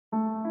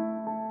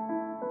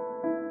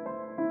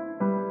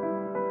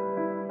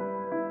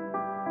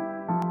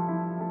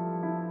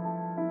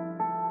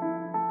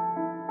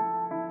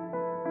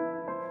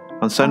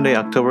On Sunday,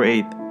 October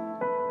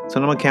 8th,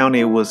 Sonoma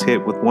County was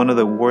hit with one of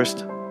the worst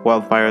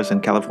wildfires in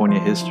California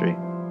history.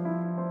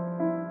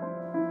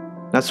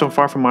 Not so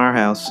far from our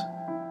house,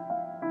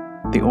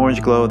 the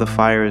orange glow of the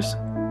fires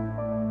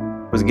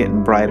was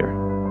getting brighter.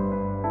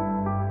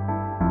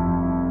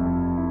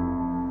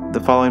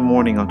 The following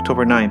morning,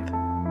 October 9th,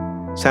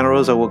 Santa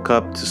Rosa woke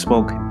up to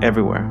smoke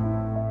everywhere.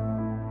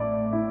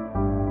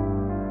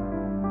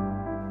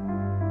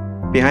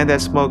 Behind that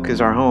smoke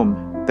is our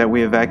home that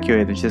we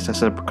evacuated just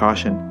as a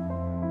precaution.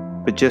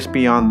 But just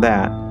beyond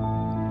that,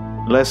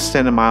 less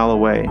than a mile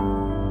away,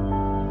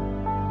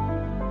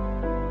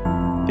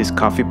 is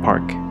Coffey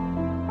Park.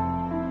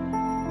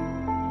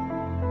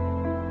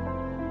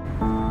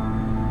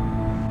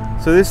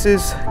 So this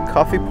is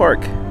Coffey Park,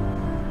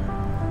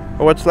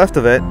 or what's left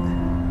of it.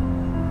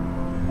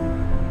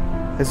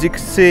 As you can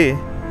see,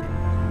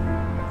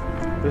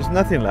 there's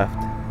nothing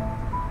left.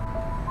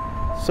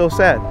 So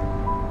sad.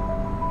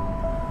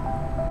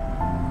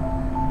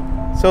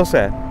 So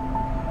sad.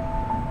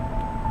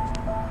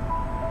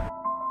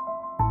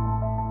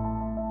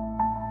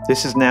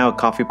 This is now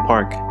Coffey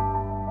Park,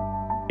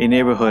 a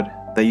neighborhood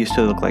that used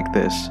to look like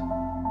this.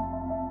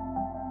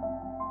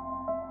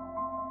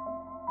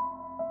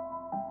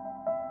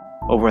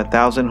 Over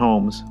 1,000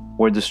 homes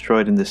were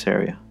destroyed in this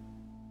area.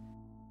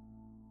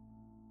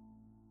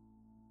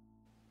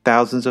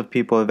 Thousands of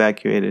people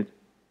evacuated,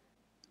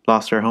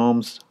 lost their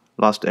homes,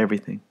 lost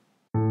everything.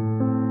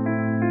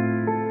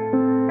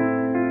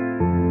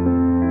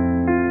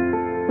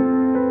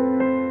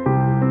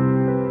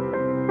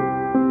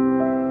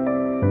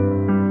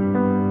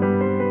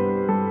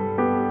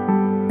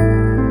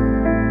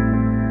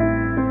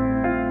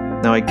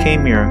 Now I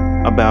came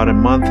here about a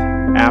month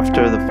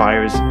after the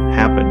fires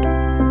happened.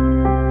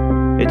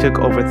 It took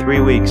over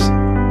 3 weeks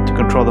to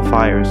control the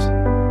fires,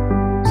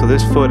 so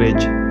this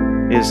footage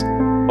is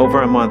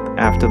over a month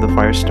after the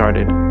fire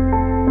started,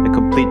 a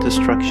complete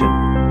destruction.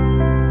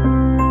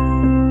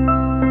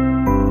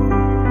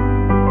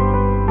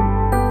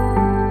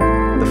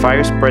 The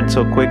fire spread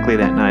so quickly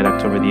that night,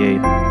 October the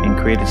 8th, and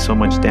created so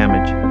much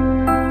damage.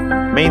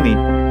 Mainly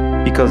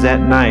because that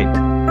night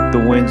the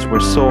winds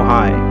were so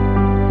high.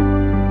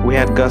 We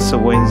had gusts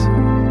of winds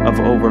of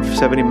over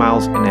 70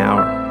 miles an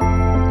hour.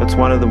 That's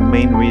one of the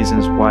main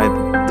reasons why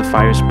the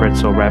fire spread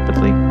so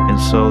rapidly and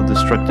so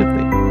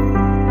destructively.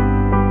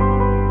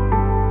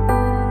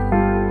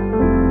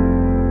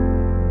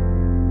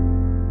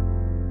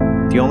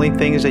 The only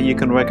things that you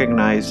can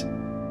recognize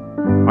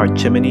are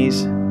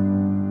chimneys,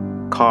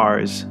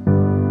 cars,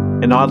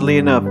 and oddly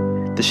enough,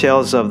 the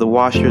shells of the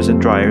washers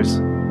and dryers.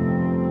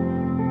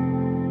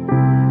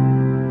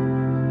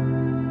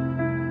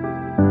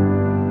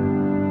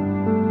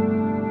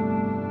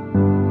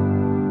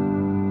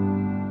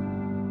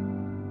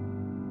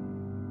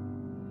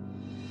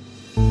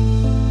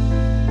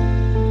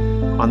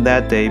 On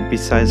that day,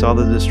 besides all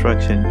the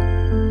destruction,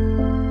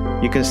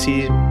 you can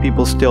see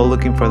people still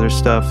looking for their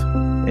stuff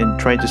and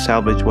trying to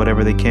salvage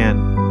whatever they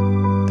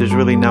can. There's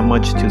really not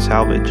much to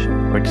salvage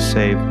or to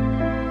save.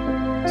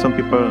 Some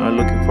people are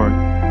looking for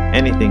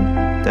anything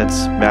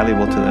that's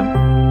valuable to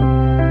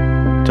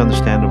them. It's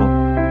understandable.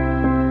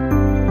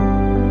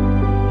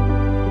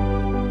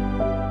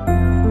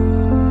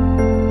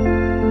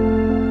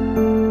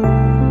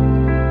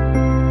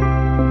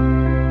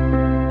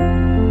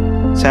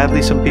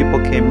 Sadly, some people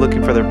came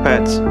looking for their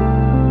pets.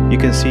 You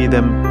can see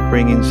them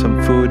bringing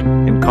some food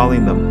and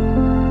calling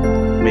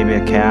them. Maybe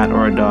a cat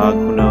or a dog,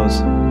 who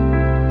knows.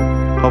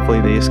 Hopefully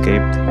they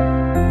escaped.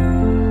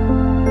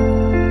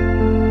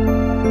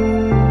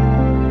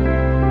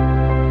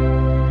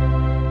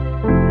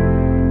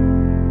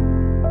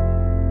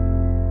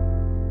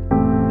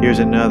 Here's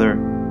another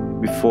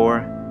before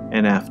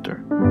and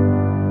after.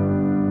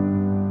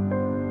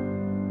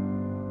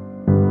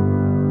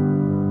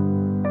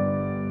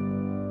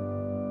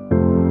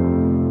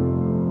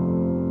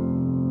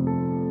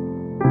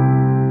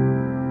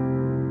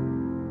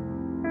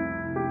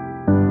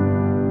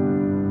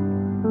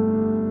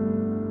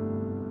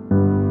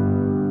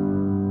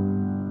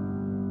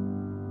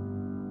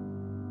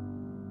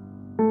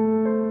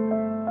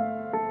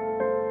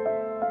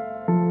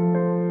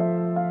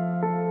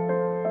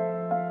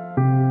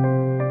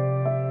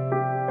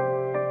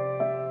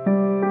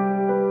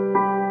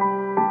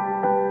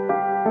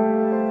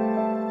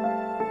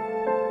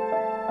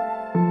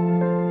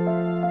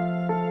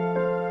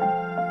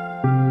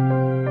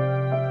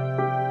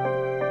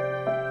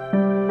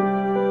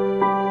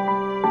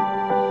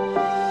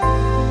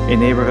 A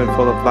neighborhood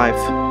full of life,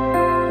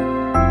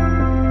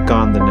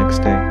 gone the next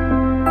day.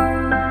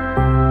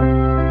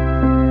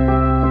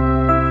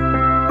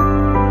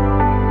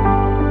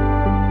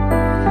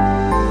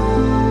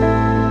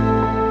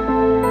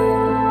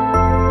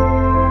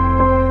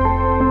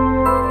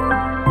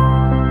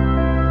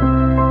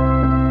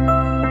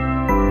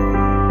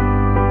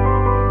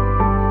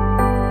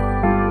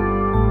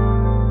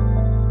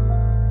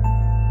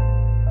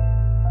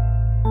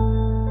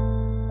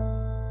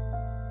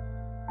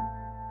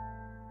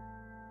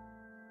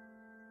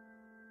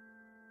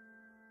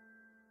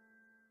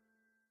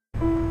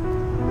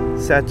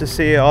 sad to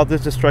see all this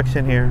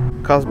destruction here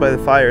caused by the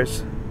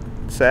fires.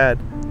 It's sad.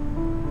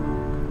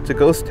 It's a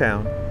ghost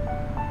town.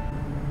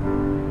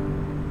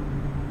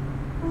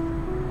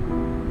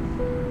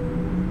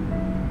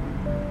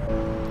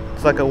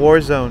 It's like a war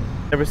zone.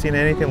 Never seen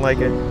anything like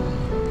it.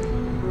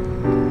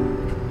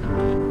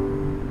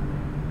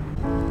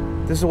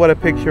 This is what I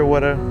picture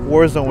what a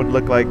war zone would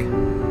look like.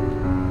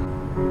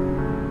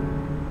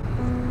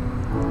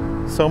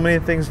 So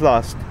many things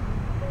lost.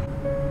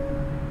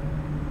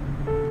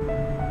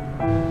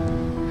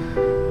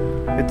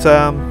 It's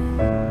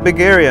a big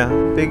area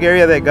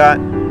that got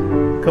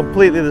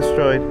completely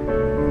destroyed.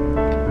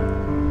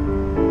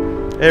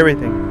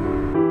 Everything.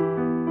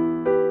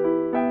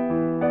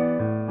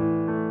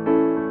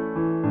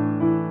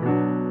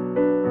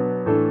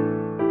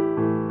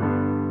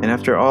 And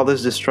after all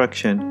this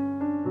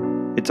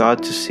destruction, it's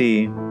odd to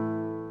see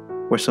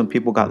where some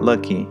people got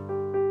lucky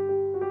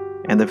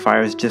and the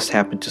fires just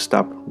happened to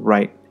stop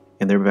right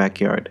in their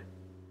backyard,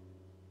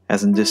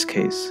 as in this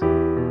case.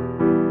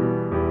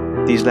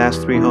 These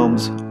last 3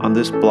 homes on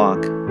this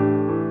block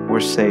were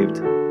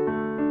saved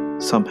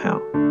somehow.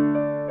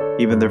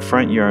 Even their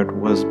front yard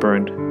was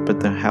burned, but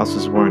the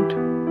houses weren't.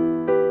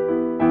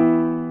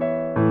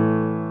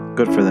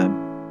 Good for them.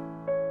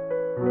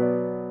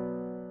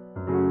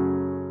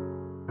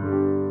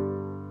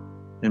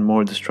 And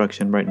more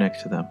destruction right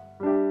next to them.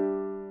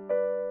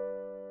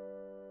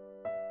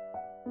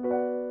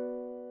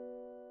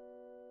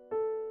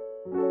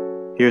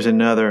 Here's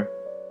another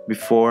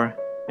before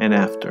and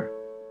after.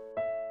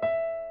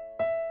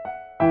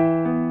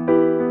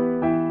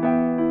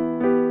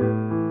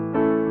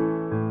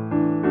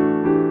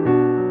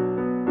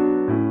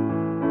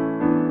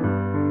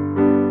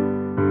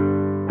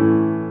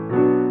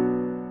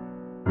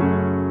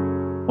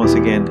 Once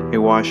again, a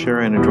washer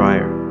and a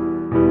dryer.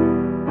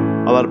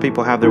 A lot of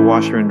people have their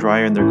washer and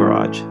dryer in their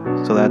garage,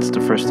 so that's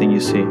the first thing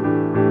you see.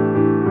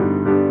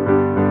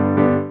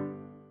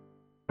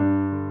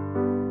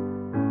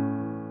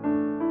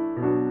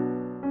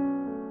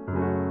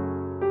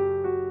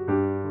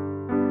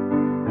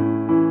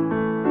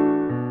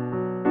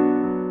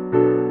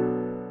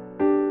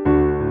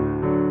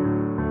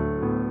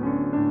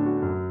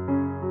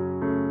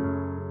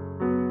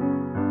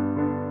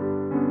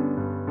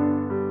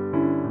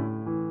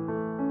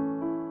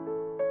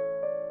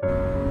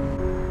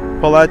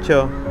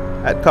 Palacio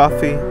at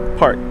Coffey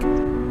Park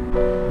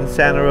in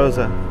Santa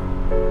Rosa.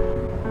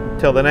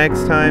 Until the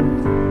next time,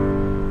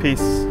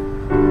 peace.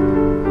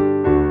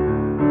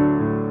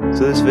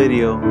 So this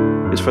video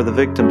is for the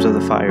victims of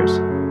the fires.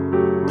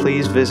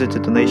 Please visit the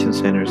donation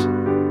centers,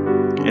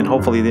 and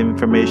hopefully the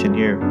information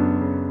here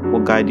will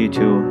guide you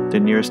to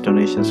the nearest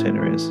donation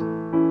center is.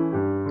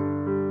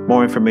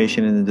 More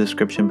information in the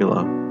description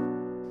below.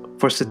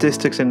 For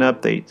statistics and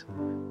updates,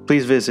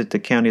 please visit the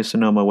County of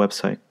Sonoma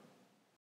website.